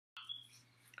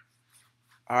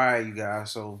Alright, you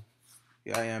guys, so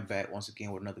here I am back once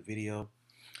again with another video.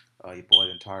 Your boy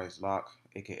the entire is Lock,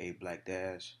 aka Black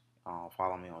Dash.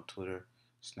 Follow me on Twitter,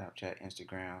 Snapchat,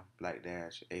 Instagram, Black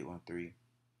Dash 813.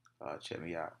 Check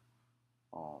me out.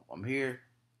 I'm here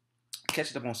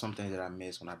catching up on something that I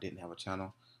missed when I didn't have a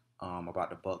channel. About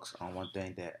the Bucs. One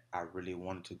thing that I really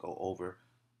wanted to go over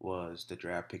was the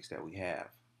draft picks that we have.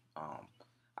 Um,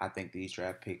 I think these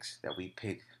draft picks that we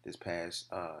picked this past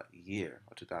year,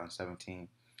 or 2017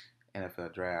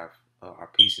 NFL draft, are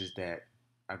pieces that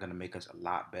are going to make us a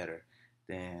lot better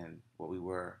than what we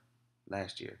were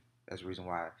last year. That's the reason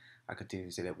why I continue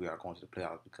to say that we are going to the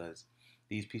playoffs, because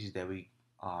these pieces that we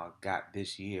got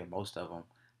this year, most of them,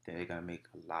 then they're going to make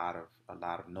a lot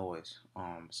of noise.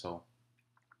 So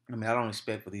I mean, I don't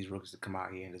expect for these rookies to come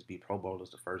out here and just be Pro Bowlers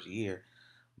the first year,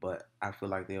 but I feel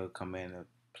like they'll come in and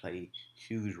play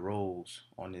huge roles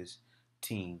on this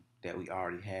team that we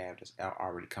already have that's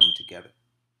already coming together.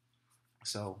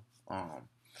 So, I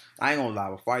ain't gonna lie.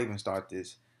 Before I even start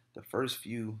this, the first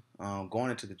few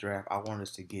going into the draft, I wanted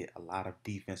us to get a lot of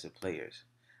defensive players.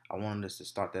 I wanted us to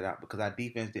start that out because our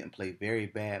defense didn't play very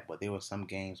bad, but there were some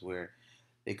games where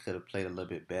they could have played a little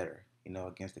bit better. You know,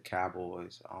 against the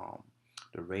Cowboys,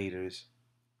 the Raiders,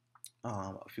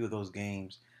 a few of those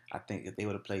games. I think if they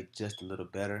would have played just a little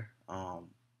better,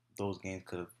 those games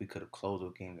we could have closed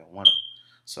those games and won them.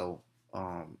 So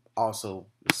also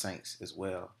the Saints as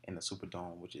well in the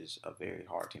Superdome, which is a very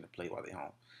hard team to play while they're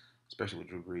home, especially with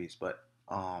Drew Brees. But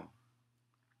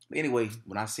anyway,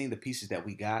 when I seen the pieces that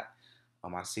we got,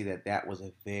 I see that that was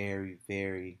a very,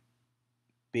 very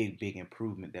big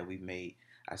improvement that we made.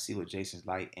 I see what Jason's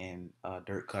Light and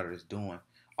Dirk Cutter is doing.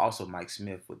 Also, Mike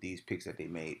Smith with these picks that they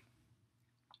made.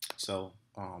 So,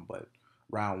 but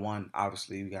round one,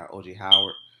 obviously, we got OJ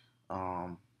Howard,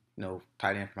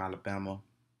 tight end from Alabama,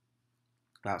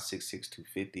 about 6'6",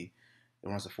 250. It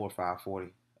runs a 4.5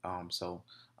 40.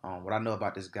 What I know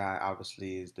about this guy,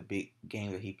 obviously, is the big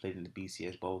game that he played in the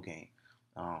BCS Bowl game.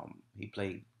 He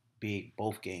played big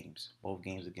both games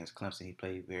against Clemson. He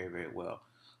played very, very well.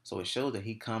 So it shows that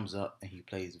he comes up and he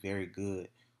plays very good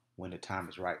when the time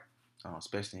is right,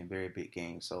 especially in very big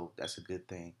games. So that's a good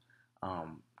thing.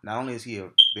 Not only is he a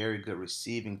very good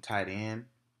receiving tight end,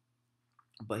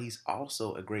 but he's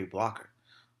also a great blocker.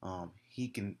 He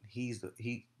can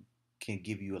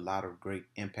give you a lot of great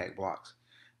impact blocks,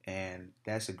 and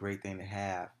that's a great thing to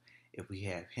have. If we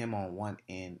have him on one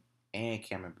end and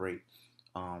Cameron Brate,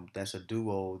 that's a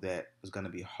duo that is going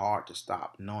to be hard to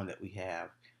stop, knowing that we have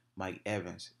Mike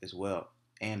Evans as well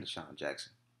and Deshaun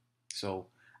Jackson. So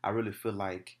I really feel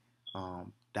like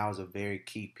that was a very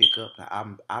key pickup.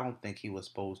 Now, I don't think he was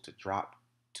supposed to drop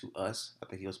to us. I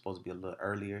think he was supposed to be a little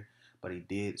earlier, but he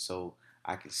did. So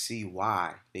I can see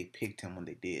why they picked him when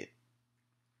they did.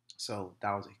 So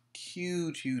that was a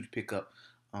huge pickup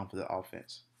for the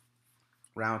offense.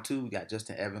 Round two, we got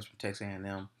Justin Evans from Texas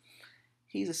A&M.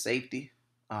 He's a safety.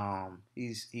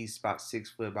 He's about 6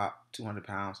 foot, about 200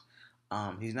 pounds.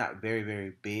 He's not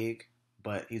very big,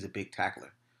 but he's a big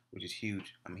tackler, which is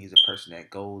huge. I mean, he's a person that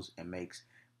goes and makes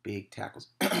big tackles.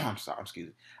 I'm sorry, excuse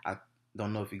me. I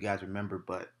don't know if you guys remember,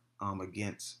 but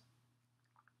against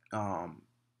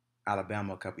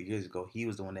Alabama a couple of years ago, he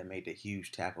was the one that made the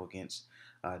huge tackle against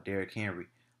Derrick Henry.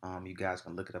 You guys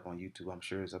can look it up on YouTube. I'm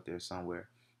sure it's up there somewhere.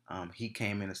 He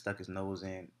came in and stuck his nose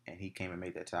in, and he came and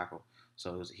made that tackle.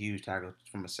 So it was a huge tackle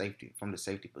from the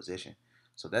safety position.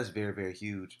 So that's very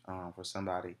huge for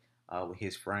somebody with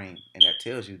his frame, and that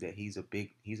tells you that he's a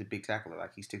big tackler.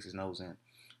 Like, he sticks his nose in.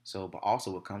 So, but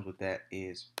also what comes with that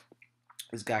is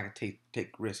this guy can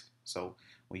take risk. So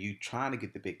when you're trying to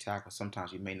get the big tackle,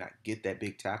 sometimes you may not get that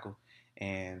big tackle,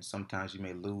 and sometimes you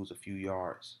may lose a few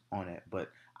yards on it. But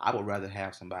I would rather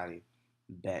have somebody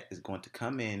that is going to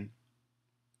come in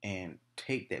and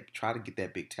try to get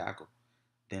that big tackle,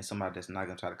 than somebody that's not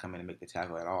going to try to come in and make the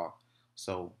tackle at all.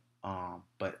 So,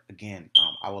 but again,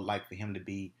 I would like for him to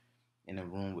be in a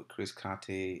room with Chris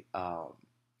Conte,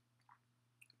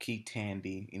 Keith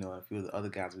Tandy, and a few of the other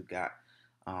guys we got,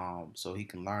 so he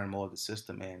can learn more of the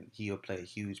system, and he'll play a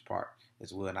huge part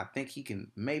as well. And I think he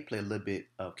may play a little bit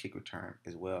of kick return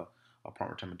as well, or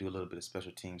punt return, and do a little bit of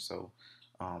special teams. So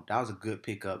that was a good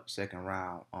pickup, second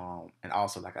round. And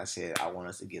also, like I said, I want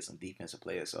us to get some defensive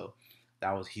players. So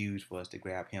that was huge for us to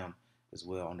grab him as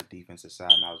well on the defensive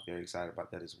side, and I was very excited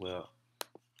about that as well.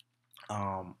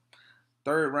 Um,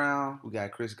 Third round, we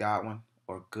got Chris Godwin,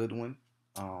 or Goodwin,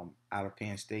 out of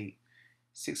Penn State.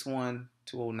 6'1",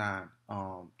 209.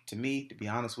 To me, to be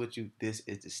honest with you, this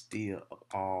is the steal of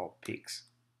all picks,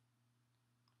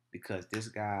 because this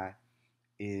guy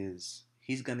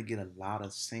he's going to get a lot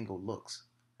of single looks.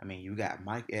 I mean, you got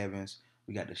Mike Evans,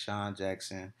 We got Deshaun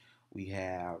Jackson. We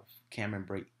have Cameron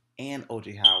Brate and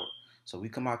OJ Howard. So we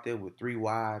come out there with three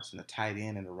wides and a tight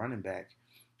end and a running back.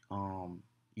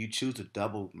 You choose to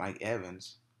double Mike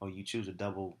Evans or you choose to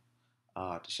double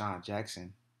Deshaun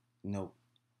Jackson. You know,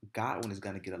 Godwin is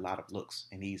going to get a lot of looks,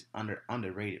 and he's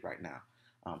underrated right now.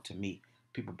 To me,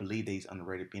 people believe that he's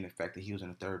underrated, being the fact that he was in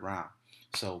the third round.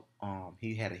 So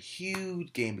he had a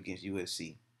huge game against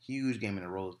USC, huge game in the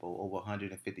Rose Bowl, over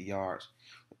 150 yards,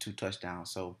 with 2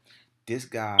 touchdowns. So this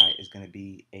guy is going to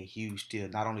be a huge steal.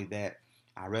 Not only that,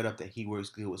 I read up that he works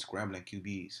good with scrambling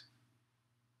QBs.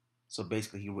 So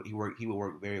basically, he would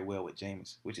work very well with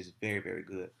Jameis, which is very very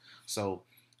good. So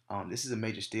this is a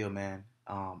major steal, man.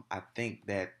 I think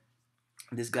that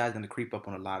this guy's going to creep up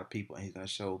on a lot of people, and he's going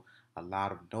to show a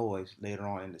lot of noise later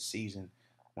on in the season.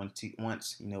 Once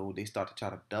they start to try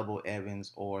to double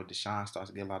Evans, or Deshaun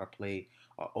starts to get a lot of play,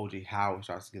 or OJ Howard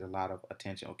starts to get a lot of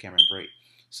attention, or Cameron Brate.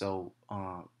 So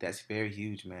that's very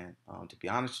huge, man. To be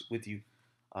honest with you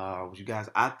guys,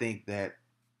 I think that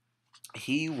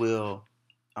he will.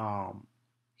 Um,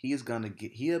 he is gonna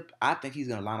get. I think he's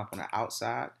gonna line up on the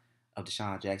outside of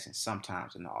Deshaun Jackson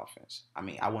sometimes in the offense. I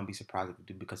mean, I wouldn't be surprised if he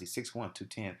do, because he's 6'1",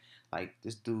 210. Like,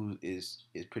 this dude is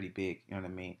pretty big. You know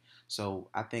what I mean? So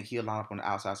I think he'll line up on the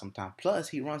outside sometimes. Plus,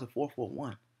 he runs a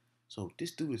 4.41. So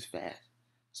this dude is fast.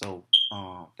 So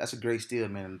that's a great steal,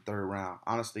 man, in the third round.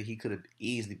 Honestly, he could have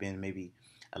easily been maybe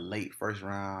a late first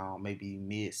round, maybe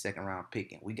mid second round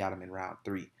pick, and we got him in round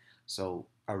 3. So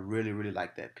I really, really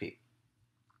like that pick.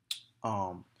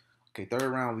 Um, okay, third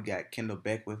round we got Kendall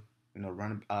Beckwith,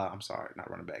 running. I'm sorry,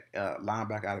 not running back.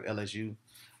 Linebacker out of LSU,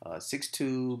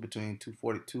 6'2", between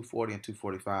 240 and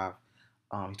 245.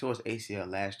 He tore his ACL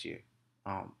last year,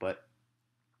 but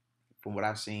from what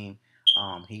I've seen,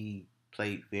 he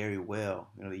played very well.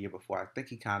 The year before, I think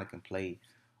he kind of can play.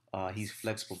 He's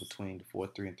flexible between the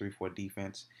 4-3 and 3-4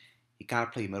 defense. He kind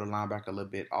of played middle linebacker a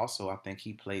little bit. Also, I think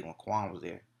he played when Quan was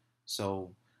there.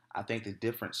 So I think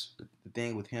the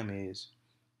thing with him is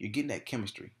you're getting that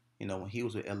chemistry. When he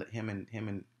was with him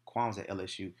and Quan was at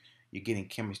LSU, you're getting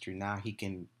chemistry. Now he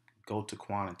can go to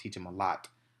Quan and teach him a lot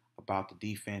about the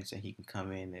defense, and he can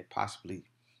come in and possibly,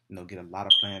 get a lot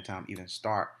of playing time, even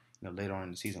start, later on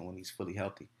in the season when he's fully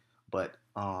healthy. But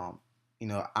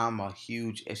I'm a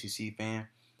huge SEC fan.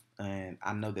 And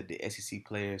I know that the SEC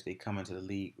players, they come into the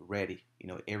league ready.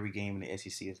 Every game in the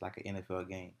SEC is like an NFL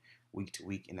game, week to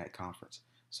week in that conference.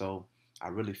 So I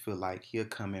really feel like he'll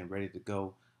come in ready to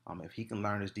go. If he can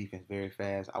learn his defense very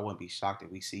fast, I wouldn't be shocked if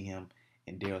we see him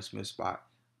in Darryl Smith's spot,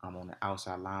 on the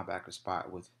outside linebacker spot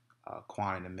with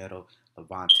Quan in the middle,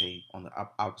 Levante on the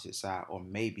opposite side, or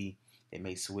maybe they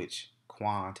may switch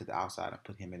Quan to the outside and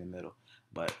put him in the middle.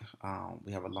 But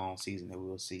we have a long season that we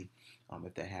will see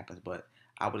if that happens. But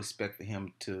I would expect for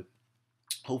him to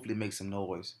hopefully make some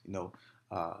noise,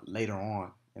 later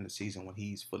on in the season when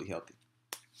he's fully healthy.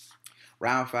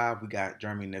 Round 5, we got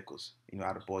Jeremy Nichols,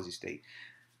 out of Boise State.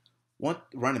 One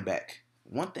running back.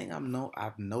 One thing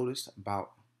I've noticed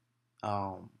about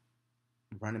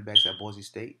running backs at Boise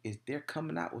State is they're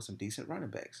coming out with some decent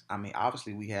running backs. I mean,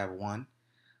 obviously we have one.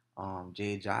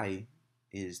 Jay Ajayi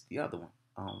is the other one.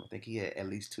 I think he had at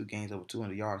least 2 games over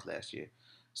 200 yards last year.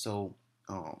 So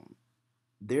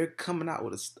they're coming out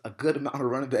with a good amount of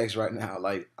running backs right now.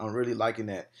 Like, I'm really liking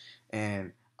that.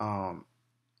 And from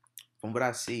what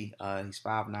I see, he's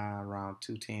 5'9", around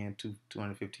 210,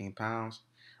 215 pounds.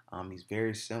 He's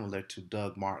very similar to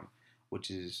Doug Martin, which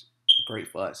is great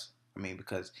for us. I mean,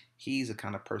 because he's the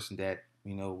kind of person that,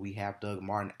 we have Doug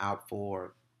Martin out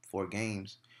for 4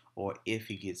 games, or if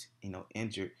he gets,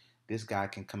 injured, this guy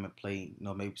can come and play,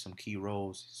 maybe some key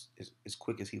roles as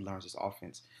quick as he learns his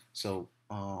offense. So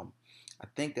I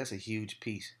think that's a huge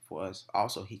piece for us.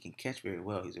 Also, he can catch very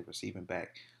well. He's a receiving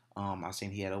back. I've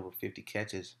seen he had over 50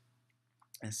 catches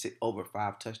and over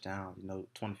 5 touchdowns,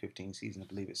 2015 season, I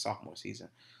believe it's sophomore season.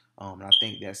 And I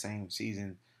think that same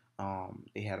season,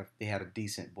 they had a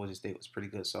decent. Boise State was pretty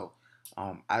good. So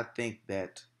I think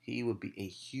that he would be a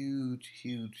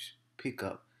huge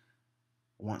pickup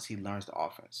once he learns the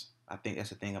offense. I think that's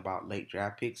the thing about late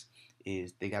draft picks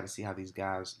is they got to see how these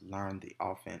guys learn the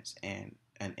offense and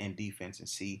defense, and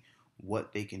see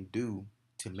what they can do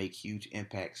to make huge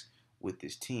impacts with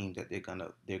this team that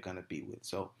they're gonna be with.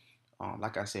 So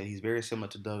like I said, he's very similar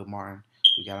to Doug Martin.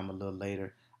 We got him a little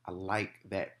later. I like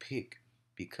that pick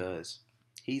because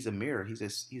he's a mirror. He's a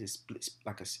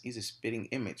spitting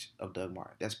image of Doug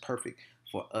Martin. That's perfect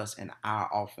for us and our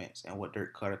offense and what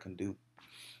Dirk Cutter can do.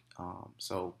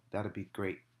 So that'll be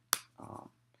great.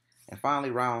 And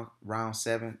finally, round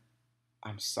 7.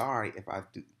 I'm sorry if I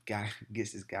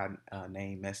gets this guy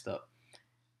name messed up.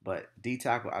 But D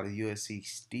tackle out of USC,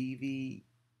 Stevie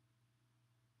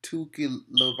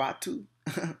Tukilovatu,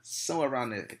 somewhere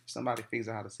around there. If somebody figures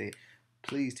out how to say it,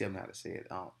 please tell me how to say it.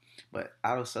 But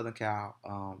out of Southern Cal,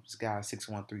 this guy is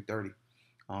 6'1", 330.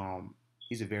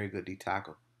 He's a very good D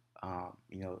tackle.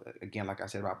 Again, like I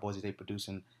said about Boise State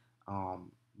producing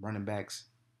running backs,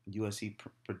 USC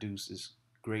produces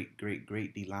great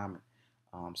D linemen.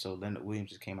 So Leonard Williams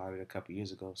just came out of it a couple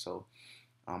years ago. So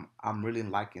I'm really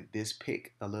liking this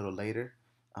pick a little later.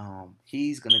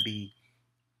 He's gonna be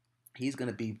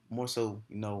more so,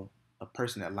 a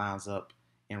person that lines up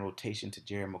in rotation to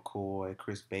Jerry McCoy,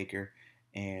 Chris Baker,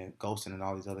 and Golston and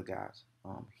all these other guys.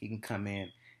 He can come in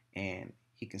and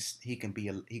he could be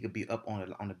up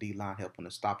on the D line helping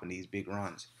to stopping these big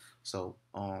runs. So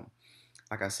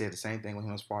like I said, the same thing with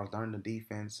him as far as learning the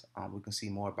defense. We can see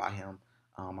more about him.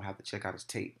 I have to check out his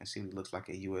tape and see what he looks like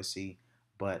at USC.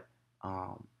 But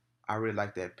I really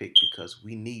like that pick because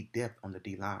we need depth on the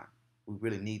D line. We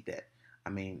really need that. I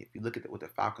mean, if you look at what the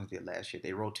Falcons did last year,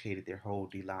 they rotated their whole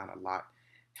D line a lot,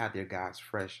 had their guys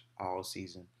fresh all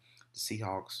season. The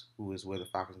Seahawks, who is where the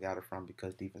Falcons got it from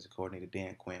because defensive coordinator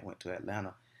Dan Quinn went to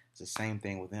Atlanta, it's the same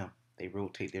thing with them. They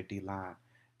rotate their D line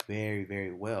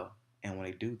very well. And when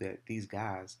they do that, these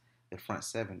guys, the front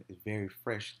seven, is very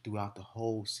fresh throughout the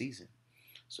whole season.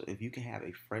 So if you can have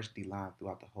a fresh D line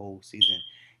throughout the whole season,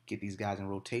 get these guys in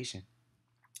rotation,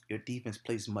 your defense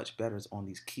plays much better on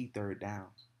these key third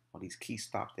downs, on these key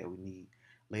stops that we need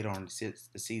later on in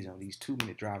the season, on these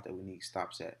 2-minute drives that we need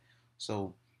stops at.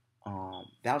 So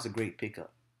that was a great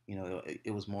pickup.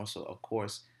 It was more so, of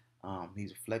course,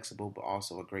 he's flexible, but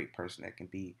also a great person that can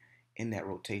be in that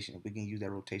rotation. If we can use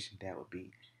that rotation, that would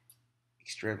be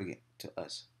extravagant to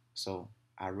us. So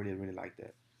I really like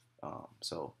that.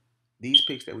 So these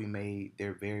picks that we made,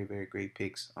 they're very great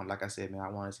picks. Like I said, man, I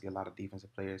wanted to get a lot of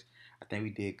defensive players. I think we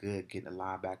did good getting a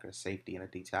linebacker, a safety, and a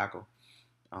D tackle.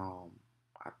 Um,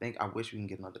 I wish we can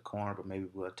get another corner, but maybe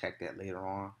we'll attack that later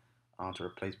on to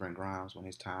replace Brent Grimes when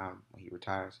he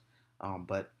retires.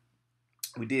 But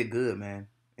we did good, man.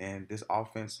 And this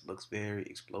offense looks very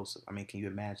explosive. I mean, can you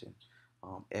imagine?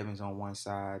 Evans on one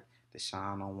side,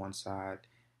 Deshaun on one side,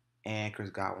 and Chris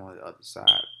Godwin on the other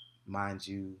side, mind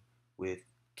you, with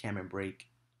Cameron Brake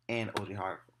and OJ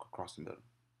Hart across the middle.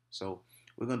 So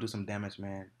we're gonna do some damage,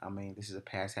 man. I mean, this is a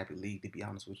pass happy league, to be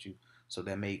honest with you. So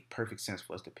that made perfect sense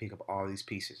for us to pick up all these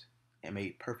pieces. It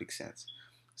made perfect sense.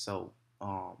 So,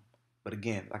 but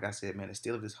again, like I said, man,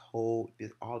 instead of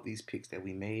all these picks that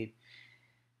we made,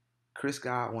 Chris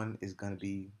Godwin is gonna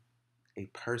be a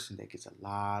person that gets a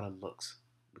lot of looks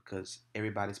because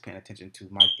everybody's paying attention to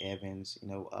Mike Evans,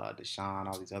 Deshaun,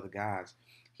 all these other guys.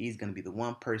 He's going to be the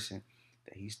one person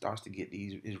that he starts to get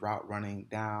his route running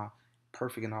down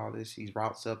perfect and all this. He's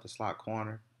routes up the slot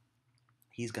corner.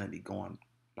 He's going to be going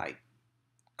like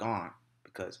gone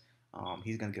because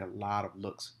he's going to get a lot of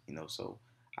looks, So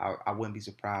I wouldn't be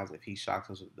surprised if he shocks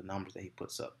us with the numbers that he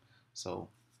puts up. So,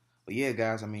 but yeah,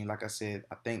 guys, I mean, like I said,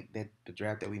 I think that the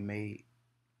draft that we made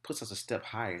puts us a step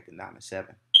higher than 9-7.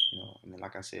 I mean,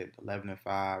 like I said,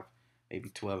 11-5, maybe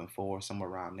 12-4, somewhere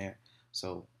around there.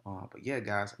 So, but yeah,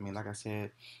 guys, I mean, like I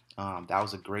said, that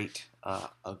was a great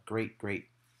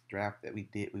draft that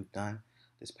we've done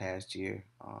this past year,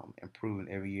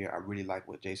 improving every year. I really like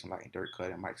what Jason Light and Dirk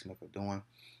Cut and Mike Smith are doing,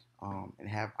 and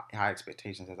have high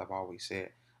expectations, as I've always said.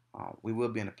 We will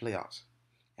be in the playoffs,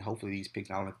 and hopefully these picks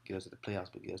not only get us to the playoffs,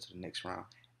 but get us to the next round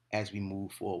as we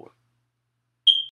move forward.